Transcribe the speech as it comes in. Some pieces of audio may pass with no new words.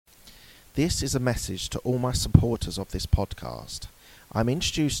This is a message to all my supporters of this podcast. I'm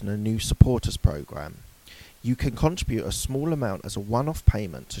introducing a new supporters program. You can contribute a small amount as a one-off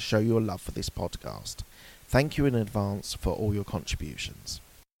payment to show your love for this podcast. Thank you in advance for all your contributions.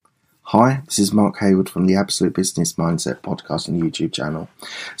 Hi, this is Mark Hayward from the Absolute Business Mindset podcast and YouTube channel.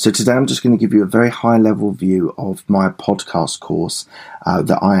 So today I'm just going to give you a very high level view of my podcast course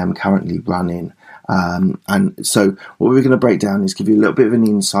that I am currently running. And so what we're going to break down is give you a little bit of an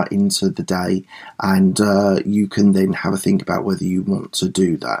insight into the day, and you can then have a think about whether you want to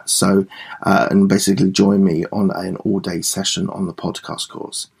do that. So, and basically join me on an all-day session on the podcast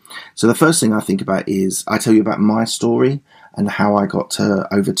course. So the first thing I think about is I tell you about my story and how I got to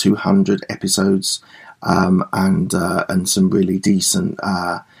over 200 episodes and some really decent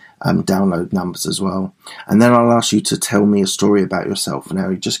download numbers as well. And then I'll ask you to tell me a story about yourself. Now,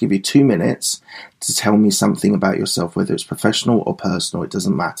 I just give you 2 minutes to tell me something about yourself, whether it's professional or personal, it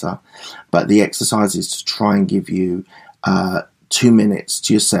doesn't matter. But the exercise is to try and give you 2 minutes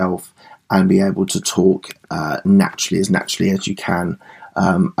to yourself and be able to talk naturally as you can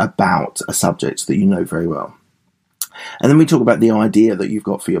about a subject that you know very well. And then we talk about the idea that you've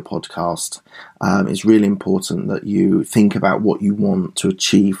got for your podcast. It's really important that you think about what you want to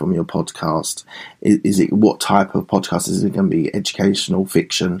achieve from your podcast. Is it what type of podcast? Is it going to be educational,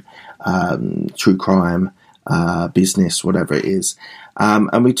 fiction, true crime, business, whatever it is?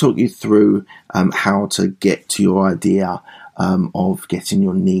 And we talk you through how to get to your idea of getting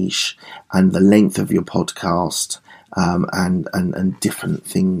your niche and the length of your podcast and different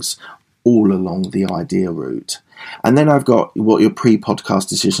things all along the idea route. And then I've got what your pre-podcast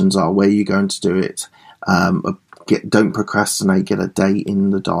decisions are, where you're going to do it. Don't procrastinate, get a date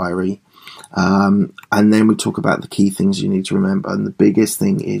in the diary. And then we talk about the key things you need to remember. And the biggest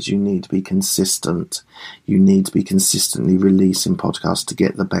thing is you need to be consistent. You need to be consistently releasing podcasts to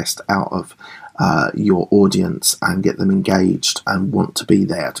get the best out of your audience and get them engaged and want to be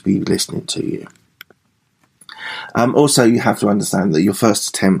there to be listening to you. Also, you have to understand that your first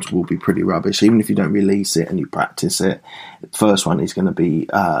attempt will be pretty rubbish, even if you don't release it and you practice it. The first one is going to be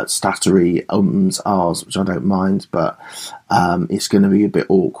stuttery, ums, ahs, which I don't mind, but it's going to be a bit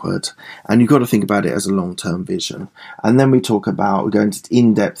awkward. And you've got to think about it as a long-term vision. And then we go into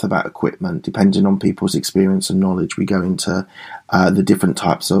in-depth about equipment, depending on people's experience and knowledge. We go into the different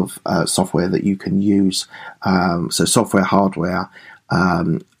types of software that you can use. So software, hardware,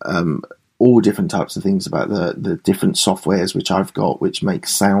 all different types of things about the different softwares which I've got, which make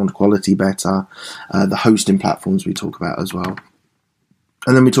sound quality better, the hosting platforms we talk about as well.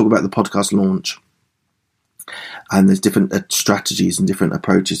 And then we talk about the podcast launch. And there's different strategies and different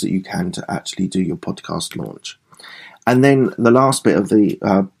approaches that you can to actually do your podcast launch. And then the last bit of the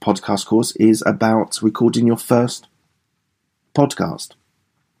podcast course is about recording your first podcast.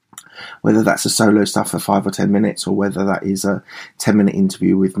 Whether that's a solo stuff for 5 or 10 minutes or whether that is a 10-minute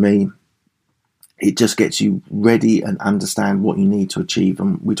interview with me. It just gets you ready and understand what you need to achieve.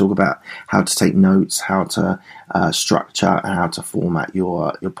 And we talk about how to take notes, how to structure, and how to format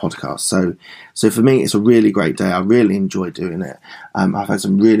your podcast. So for me, it's a really great day. I really enjoy doing it. I've had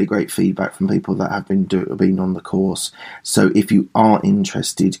some really great feedback from people that have been on the course. So if you are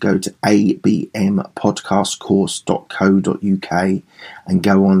interested, go to abmpodcastcourse.co.uk and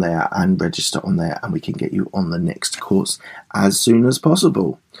go on there and register on there, and we can get you on the next course as soon as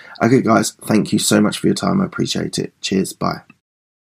possible. Okay, guys, thank you so much for your time. I appreciate it. Cheers. Bye.